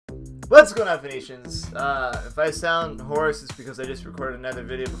What's going on, Phoenicians? If I sound hoarse, it's because I just recorded another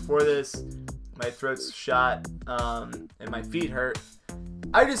video before this. My throat's shot, and my feet hurt.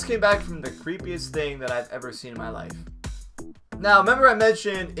 I just came back from the creepiest thing that I've ever seen in my life. Now, remember I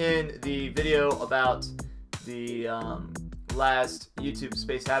mentioned in the video about the last YouTube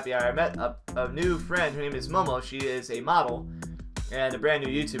Space Happy Hour, I met a new friend. Her name is Momo. She is a model and a brand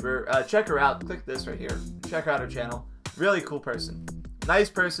new YouTuber. Check her out. Click this right here. Check out her channel. Really cool person.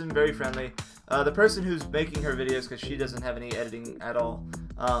 Nice person, very friendly. The person who's making her videos, because she doesn't have any editing at all,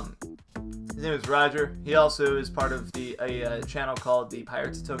 his name is Roger. He also is part of a channel called the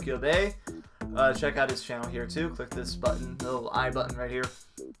Pirates of Tokyo Bay. Check out his channel here too. Click this button, the little I button right here.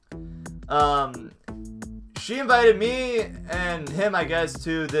 She invited me and him, I guess,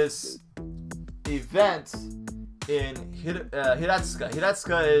 to this event in Hiratsuka.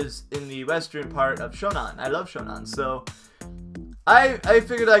 Hiratsuka is in the western part of Shonan. I love Shonan, so I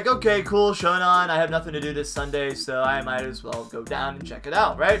figured, like, okay, cool, Shonan, I have nothing to do this Sunday, so I might as well go down and check it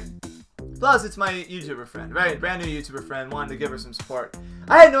out, right? Plus, it's my YouTuber friend, right? Brand new YouTuber friend, wanted to give her some support.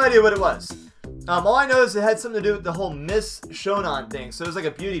 I had no idea what it was. All I know is it had something to do with the whole Miss Shonan thing, so it was like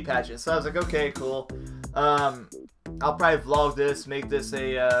a beauty pageant. So I was like, okay, cool. I'll probably vlog this, make this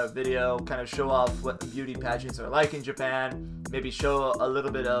a video, kind of show off what beauty pageants are like in Japan. Maybe show a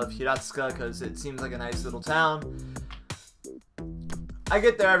little bit of Hiratsuka, because it seems like a nice little town. I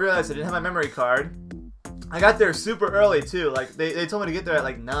get there, I realized I didn't have my memory card. I got there super early too. Like they told me to get there at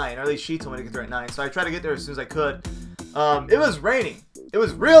like 9, or at least she told me to get there at 9. So I tried to get there as soon as I could. It was raining. It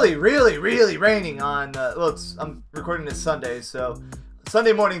was really raining on. Well, I'm recording this Sunday, so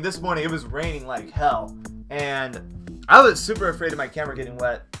Sunday morning. This morning it was raining like hell, and I was super afraid of my camera getting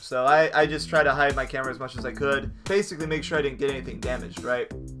wet. So I just tried to hide my camera as much as I could. Basically, make sure I didn't get anything damaged,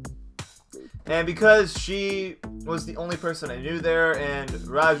 right? And because she was the only person I knew there, and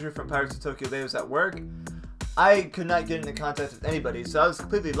Roger from Pirates of Tokyo Bay was at work, I could not get into contact with anybody. So I was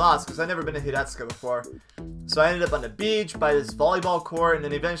completely lost because I'd never been to Hiratsuka before. So I ended up on the beach by this volleyball court, and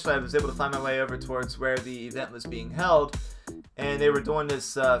then eventually I was able to find my way over towards where the event was being held. And they were doing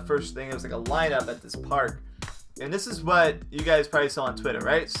this first thing. It was like a lineup at this park. And this is what you guys probably saw on Twitter,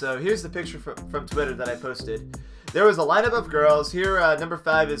 right? So here's the picture from Twitter that I posted. There was a lineup of girls. Here, number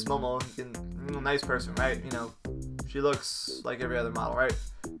 5 is Momo. Nice person, right? You know, she looks like every other model, right?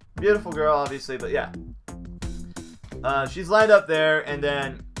 Beautiful girl, obviously, but yeah. She's lined up there, and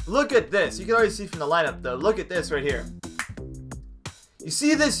then look at this. You can already see from the lineup, though. Look at this right here. You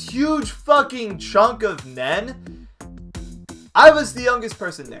see this huge fucking chunk of men? I was the youngest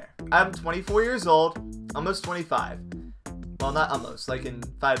person there. I'm 24 years old, almost 25. Well, not almost. Like in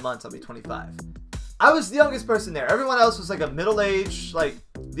 5 months, I'll be 25. I was the youngest person there. Everyone else was like a middle-aged, like,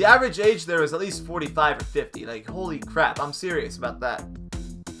 the average age there was at least 45 or 50. Like, holy crap, I'm serious about that.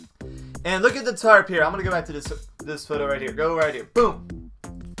 And look at the tarp here. I'm gonna go back to this photo right here. Go right here. Boom.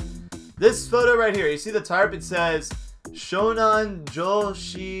 This photo right here. You see the tarp? It says Shonan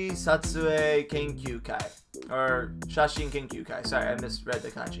Joshi Satsue Kenkyu Kai, or Shashin Kenkyu Kai. Sorry, I misread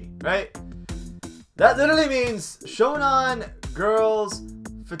the kanji. Right? That literally means Shonan Girls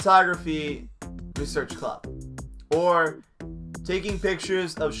Photography Research Club, or Taking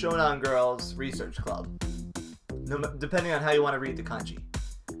Pictures of Shonan Girls Research Club, depending on how you want to read the kanji.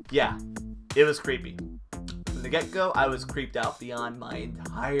 Yeah, it was creepy. From the get-go, I was creeped out beyond my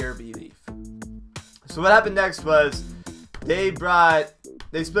entire belief. So what happened next was they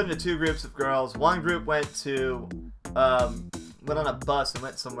split into 2 groups of girls. One group went on a bus and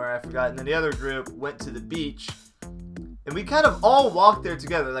went somewhere, I forgot, and then the other group went to the beach. And we kind of all walked there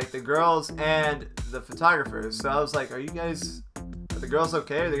together, like the girls and the photographers. So I was like, are the girls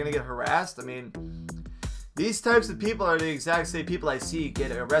okay? Are they going to get harassed? I mean, these types of people are the exact same people I see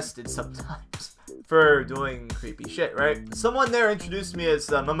get arrested sometimes for doing creepy shit, right? Someone there introduced me as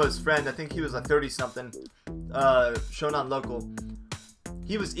Momo's friend. I think he was like 30-something, Shonan local.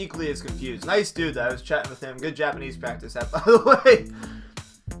 He was equally as confused. Nice dude, though. I was chatting with him. Good Japanese practice, by the way.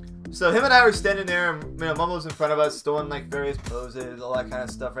 So him and I were standing there, and Momo's in front of us, doing like various poses, all that kind of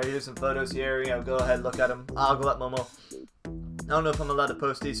stuff. Right, here's some photos here. Go ahead, look at them. I'll go at Momo. I don't know if I'm allowed to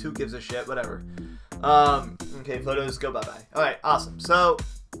post these. Who gives a shit? Whatever. Okay, photos go bye-bye. All right, awesome. So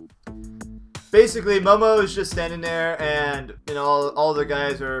basically, Momo is just standing there, and all the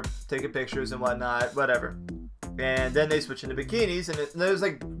guys are taking pictures and whatnot, whatever. And then they switch into bikinis, and there's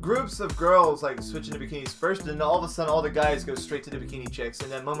like groups of girls like switching to bikinis first, and then all of a sudden all the guys go straight to the bikini chicks,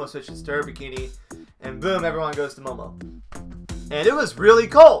 and then Momo switches to her bikini, and boom, everyone goes to Momo. And it was really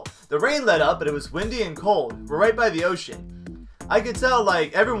cold. The rain let up, but it was windy and cold. We're right by the ocean. I could tell,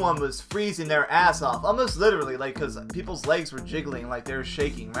 like, everyone was freezing their ass off, almost literally, like, because people's legs were jiggling, like they were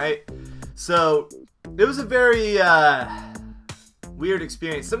shaking, right? So it was a very weird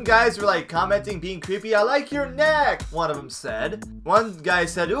experience. Some guys were like commenting, being creepy. I like your neck, one of them said. One guy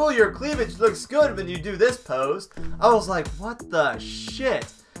said, oh, your cleavage looks good when you do this pose. I was like, what the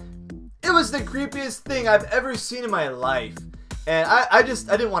shit? It was the creepiest thing I've ever seen in my life. And I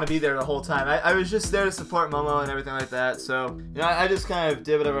didn't want to be there the whole time. I was just there to support Momo and everything like that. So, you know, I just kind of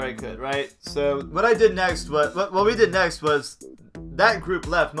did whatever I could, right? So what I did next was, what we did next was, that group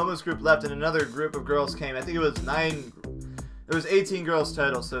left, Momo's group left, and another group of girls came. I think it was 9, it was 18 girls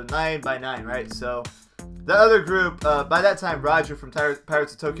total, so 9 by 9, right? So the other group, by that time, Roger from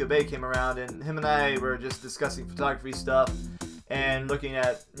Pirates of Tokyo Bay came around, and him and I were just discussing photography stuff and looking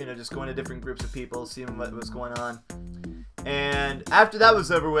at, you know, just going to different groups of people, seeing what was going on. And after that was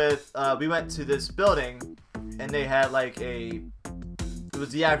over with, we went to this building, and they had like it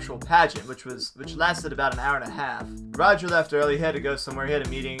was the actual pageant, which lasted about an hour and a half. Roger left early, he had to go somewhere, he had a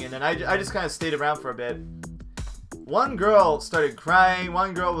meeting, and then I just kind of stayed around for a bit. One girl started crying,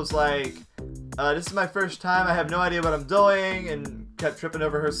 one girl was like, this is my first time, I have no idea what I'm doing, and kept tripping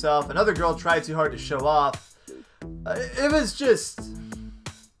over herself. Another girl tried too hard to show off. It was just...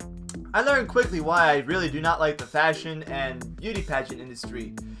 I learned quickly why I really do not like the fashion and beauty pageant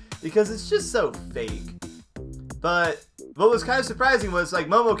industry, because it's just so fake. But what was kind of surprising was, like,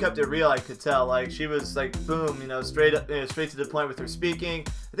 Momo kept it real, I could tell. Like, she was like, boom, you know, straight to the point with her speaking.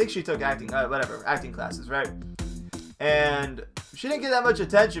 I think she took acting classes, right? And she didn't get that much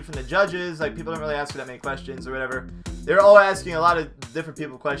attention from the judges. Like, people didn't really ask her that many questions or whatever. They were all asking a lot of different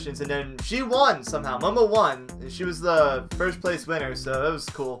people questions, and then she won somehow. Momo won, and she was the first place winner, so it was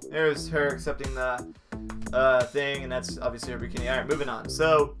cool. There's her accepting the thing, and that's obviously her bikini. Alright, moving on.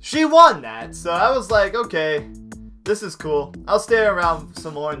 So she won that, so I was like, okay, this is cool. I'll stay around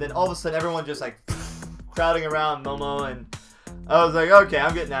some more, and then all of a sudden everyone just like crowding around Momo, and I was like, okay,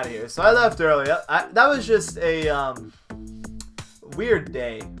 I'm getting out of here. So I left early. That was just a weird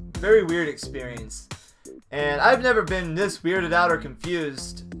day, very weird experience. And I've never been this weirded out or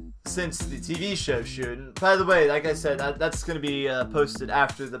confused since the TV show shoot. And by the way, like I said, that's going to be posted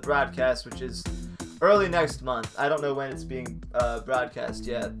after the broadcast, which is early next month. I don't know when it's being broadcast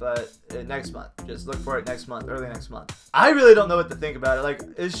yet, but next month. Just look for it next month, early next month. I really don't know what to think about it. Like,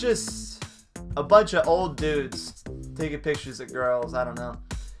 it's just a bunch of old dudes taking pictures of girls. I don't know.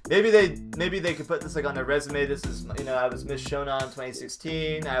 Maybe they could put this like on their resume. This is, you know, I was Miss Shonan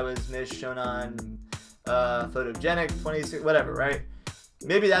 2016. I was Miss Shonan photogenic 26, whatever, right?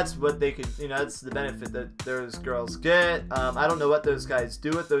 Maybe that's what they could, you know, that's the benefit that those girls get. I don't know what those guys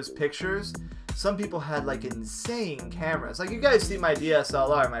do with those pictures. Some people had like insane cameras. Like, you guys see my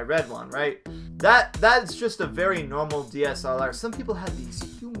DSLR, my red one, right? That's just a very normal DSLR. Some people had these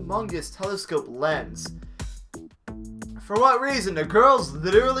humongous telescope lens. For what reason? The girl's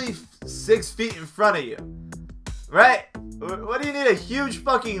literally 6 feet in front of you, right? What do you need a huge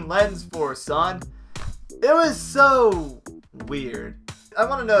fucking lens for, son? It was so weird. I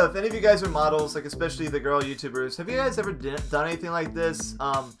want to know if any of you guys are models, like especially the girl YouTubers. Have you guys ever done anything like this?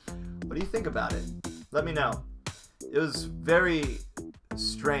 What do you think about it? Let me know. It was very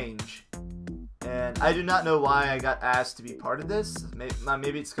strange. And I do not know why I got asked to be part of this.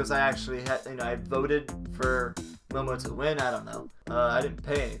 Maybe it's because I actually had, you know, I voted for Momo to win. I don't know. I didn't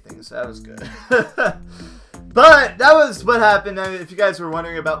pay anything, so that was good. But that was what happened. If you guys were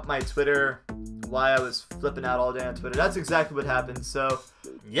wondering about my Twitter, why I was flipping out all day on Twitter, that's exactly what happened. So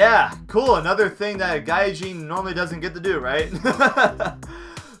yeah, cool. Another thing that a Gaijin normally doesn't get to do, right?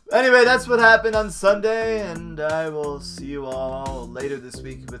 Anyway, that's what happened on Sunday, and I will see you all later this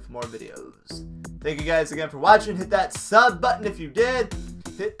week with more videos. Thank you guys again for watching. Hit that sub button if you did.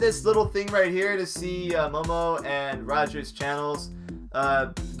 Hit this little thing right here to see Momo and Roger's channels.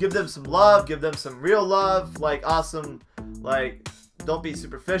 Give them some love. Give them some real love. Like, awesome. Like, don't be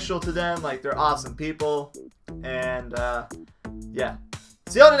superficial to them. Like, they're awesome people. And, yeah.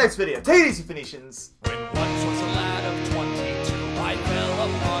 See you on the next video. Take it easy, Phoenicians.